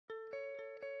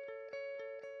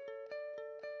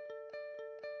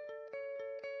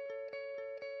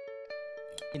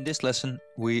In this lesson,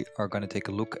 we are going to take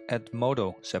a look at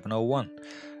Modo 701,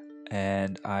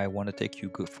 and I want to take you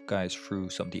guys through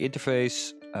some of the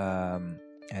interface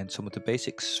and some of the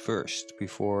basics first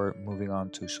before moving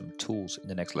on to some tools in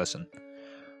the next lesson.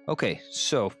 Okay,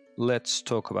 so let's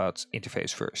talk about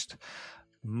interface first.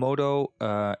 Modo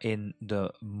in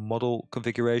the model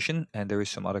configuration, and there is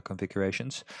some other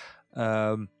configurations,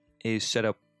 is set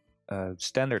up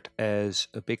standard as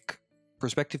a big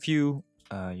perspective view.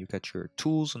 You get your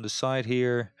tools on the side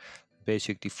here: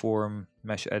 basic, deform,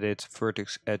 mesh edit,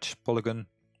 vertex, edge, polygon,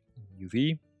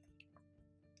 UV.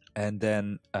 And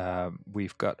then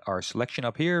we've got our selection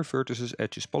up here: vertices,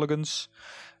 edges, polygons.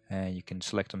 And you can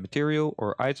select a material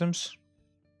or items.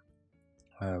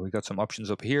 We got some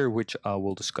options up here, which I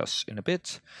will discuss in a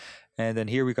bit. And then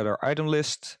here we got our item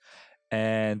list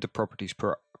and the properties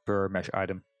per mesh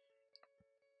item.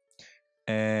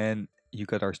 And you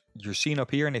got your scene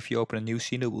up here, and if you open a new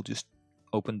scene, it will just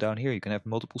open down here. You can have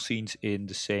multiple scenes in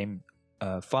the same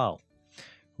file,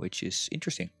 which is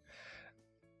interesting.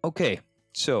 Okay,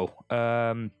 so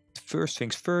first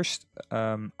things first,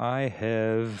 I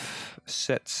have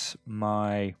set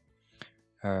my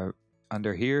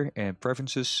under here in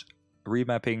preferences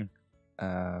remapping.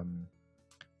 I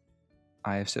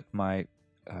have set my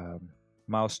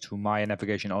mouse to Maya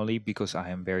navigation only because I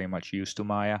am very much used to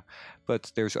Maya,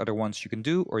 but there's other ones you can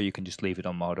do, or you can just leave it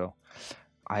on Modo.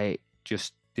 I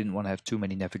just didn't want to have too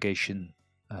many navigation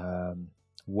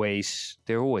ways.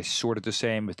 They're always sort of the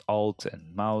same with Alt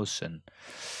and mouse, and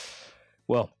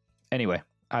well, anyway,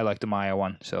 I like the Maya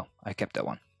one, so I kept that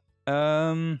one.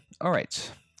 All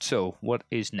right, so what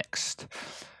is next?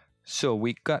 So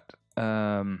we got,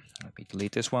 let me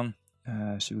delete this one.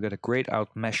 So we got a grayed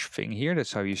out mesh thing here.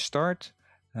 That's how you start.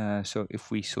 So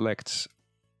if we select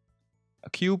a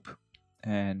cube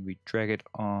and we drag it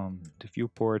on the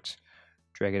viewport,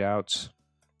 drag it out,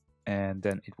 and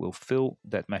then it will fill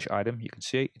that mesh item. You can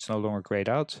see it's no longer grayed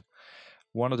out.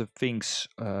 One of the things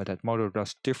that Modo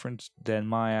does different than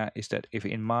Maya is that if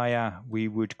in Maya we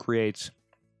would create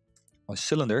a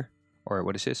cylinder, or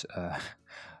what is this?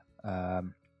 A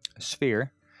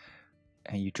sphere,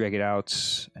 and you drag it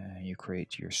out and you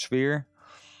create your sphere,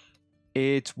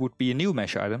 it would be a new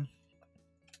mesh item.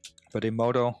 But in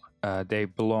Modo, they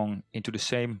belong into the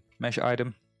same mesh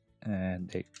item and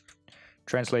they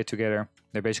translate together.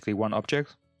 They're basically one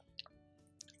object,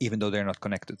 even though they're not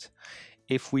connected.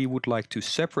 If we would like to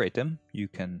separate them, you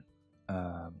can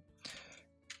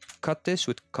cut this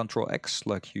with Ctrl X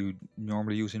like you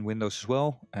normally use in Windows as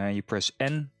well. And you press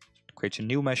N, creates a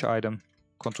new mesh item,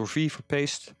 Ctrl V for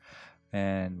paste.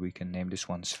 And we can name this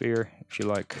one sphere if you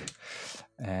like,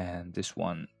 and this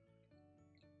one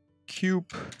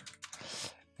cube.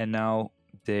 And now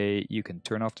you can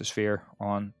turn off the sphere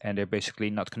on, and they're basically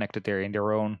not connected. They're in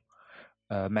their own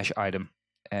mesh item,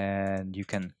 and you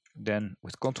can then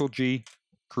with Ctrl G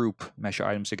group mesh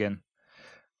items again.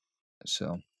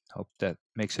 So hope that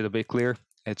makes it a bit clear.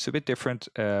 It's a bit different,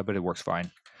 but it works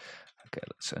fine. Okay,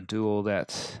 let's undo all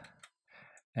that.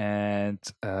 And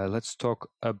let's talk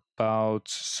about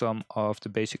some of the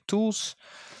basic tools.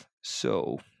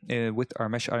 So with our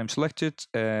mesh item selected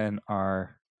and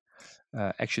our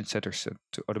action center set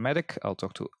to automatic, I'll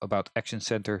talk about action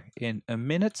center in a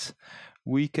minute.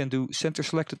 We can do center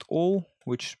selected all,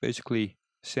 which basically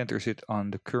centers it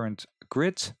on the current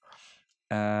grid.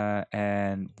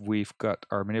 And we've got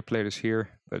our manipulators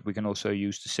here, but we can also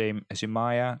use the same as in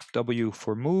Maya, W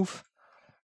for move.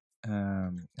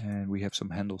 And we have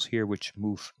some handles here which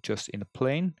move just in a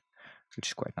plane, which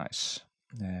is quite nice.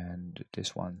 And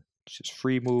this one is just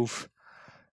free move,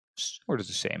 sort of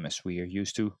the same as we are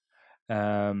used to.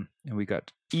 And we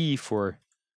got E for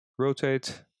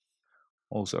rotate,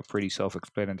 also pretty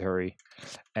self-explanatory,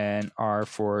 and R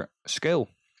for scale.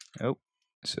 Oh,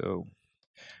 so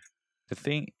the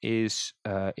thing is,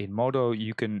 in Modo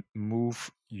you can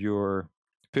move your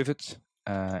pivot,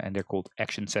 and they're called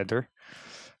action center.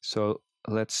 So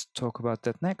let's talk about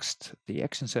that next. The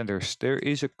action centers. There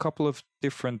is a couple of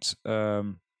different,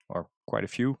 or quite a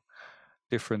few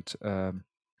different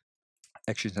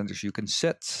action centers you can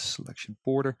set. Selection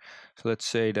border. So let's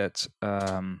say that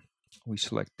we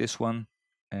select this one,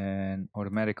 and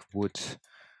automatic would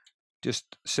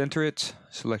just center it.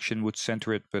 Selection would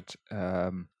center it, but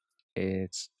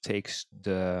it takes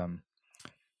the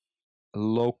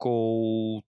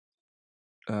local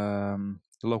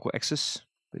axis,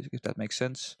 basically, if that makes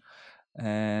sense.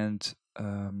 And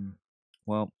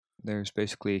well, there's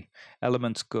basically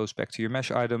element goes back to your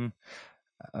mesh item.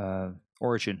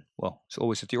 Origin, well, it's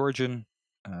always at the origin.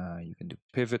 You can do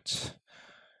pivot.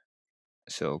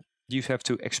 So you have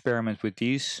to experiment with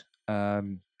these.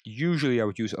 usually I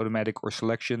would use automatic or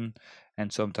selection,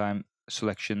 and sometimes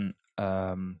selection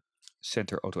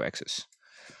center auto axis.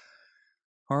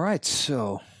 All right,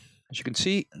 so as you can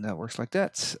see, that works like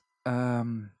that.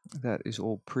 That is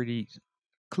all pretty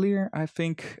clear, I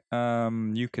think.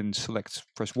 You can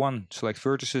press 1, select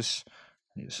vertices.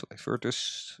 You select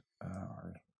vertex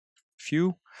or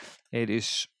view. It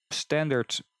is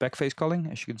standard backface culling,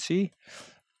 as you can see.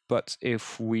 But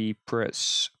if we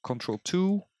press Ctrl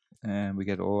 2, and we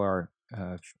get all our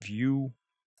view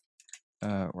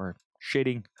or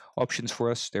shading options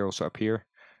for us, they're also up here.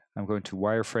 I'm going to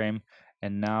wireframe,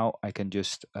 and now I can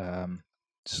just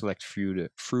select through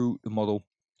the model,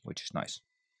 which is nice.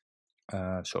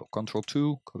 So Ctrl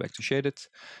 2, go back to shaded.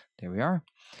 There we are.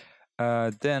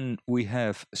 Then we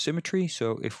have symmetry.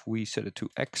 So if we set it to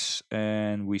X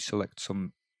and we select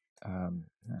some,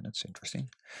 that's interesting.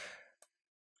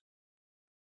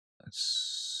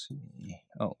 Let's see.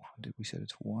 Oh, did we set it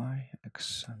to Y?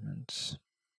 X and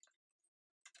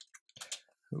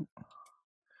oh,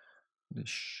 this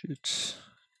should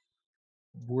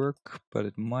work, but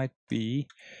it might be.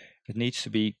 It needs to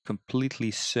be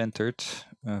completely centered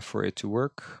for it to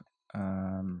work.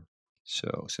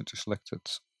 So center selected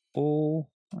all.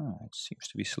 Oh, it seems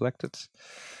to be selected.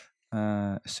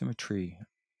 Symmetry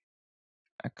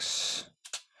X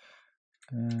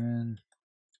and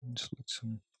select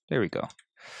some. There we go.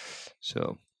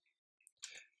 So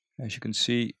as you can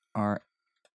see, our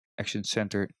action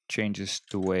center changes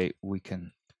the way we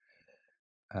can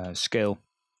scale.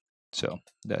 So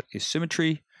that is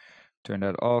symmetry. Turn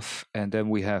that off, and then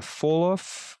we have fall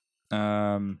off,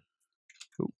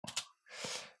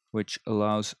 which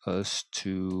allows us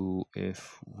to,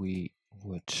 if we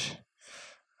would,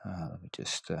 let me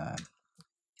just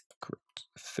correct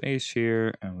the face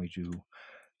here, and we do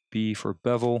B for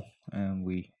bevel, and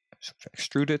we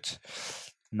extrude it.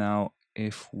 Now,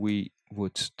 if we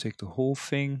would take the whole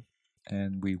thing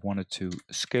and we wanted to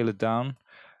scale it down,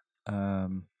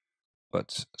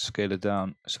 but scale it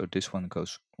down so this one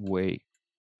goes way,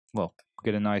 well,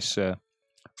 get a nice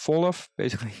fall off,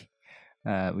 basically.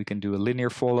 We can do a linear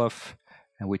fall off,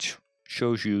 and which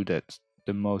shows you that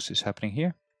the most is happening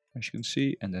here, as you can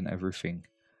see, and then everything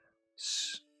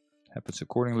happens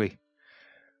accordingly.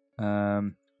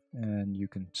 And you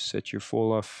can set your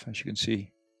fall off, as you can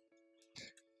see.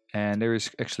 And there is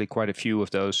actually quite a few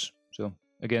of those. So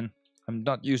again, I'm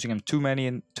not using them too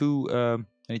many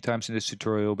times in this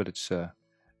tutorial, but it's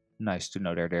nice to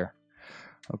know they're there.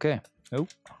 Okay. Oh.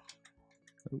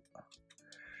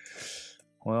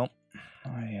 Well,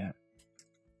 I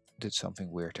did something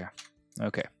weird there.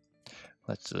 Okay,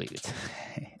 let's delete it.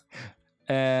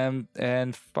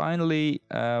 And finally,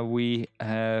 we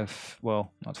have,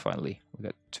 well, not finally, we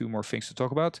got 2 more things to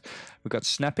talk about. We got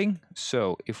snapping.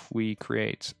 So if we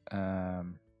create a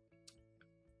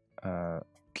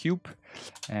cube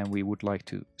and we would like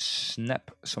to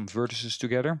snap some vertices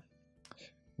together,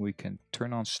 we can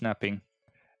turn on snapping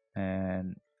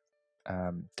and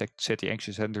set the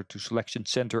action center to selection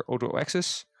center auto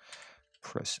axis.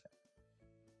 Press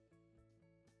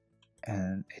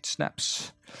and it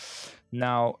snaps.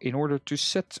 Now, in order to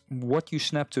set what you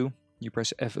snap to, you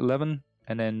press F11,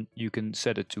 and then you can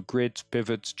set it to grid,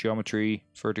 pivot, geometry,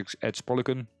 vertex, edge,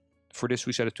 polygon. For this,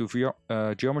 we set it to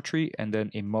geometry, and then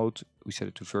in mode, we set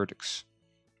it to vertex.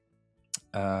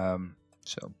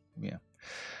 So, yeah,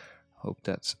 hope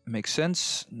that makes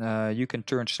sense. You can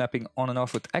turn snapping on and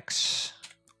off with X,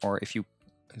 or if you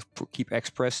keep X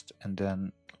pressed and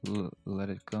then let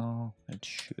it go, it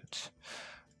should,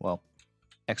 well,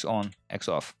 X on, X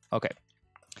off. Okay.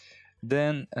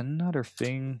 Then another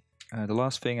thing, the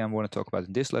last thing I want to talk about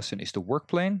in this lesson is the work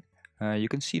plane. You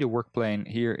can see the work plane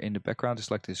here in the background. It's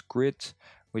like this grid,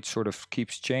 which sort of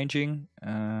keeps changing.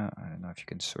 I don't know if you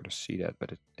can sort of see that,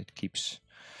 but it keeps,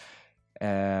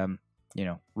 you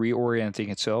know, reorienting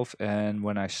itself. And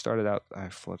when I started out, I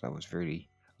thought that was really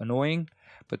annoying,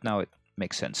 but now it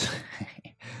makes sense.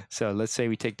 So let's say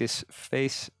we take this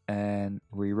face and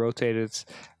we rotate it,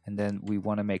 and then we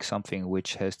want to make something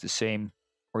which has the same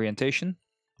orientation.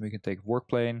 We can take work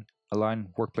plane, align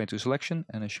work plane to selection,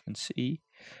 and as you can see,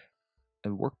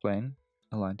 the work plane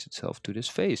aligns itself to this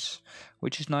face,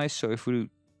 which is nice. So if we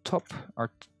do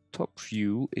our top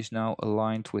view is now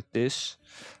aligned with this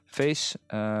face.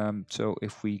 So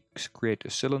if we create a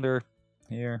cylinder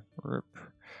here,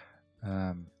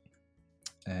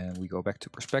 and we go back to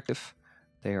perspective,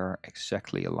 they are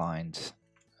exactly aligned,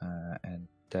 and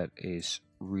that is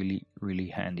really, really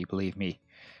handy, believe me.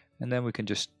 And then we can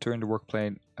just turn the work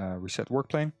plane, reset work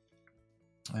plane,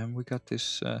 and we got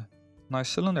this nice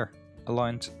cylinder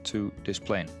aligned to this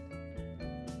plane.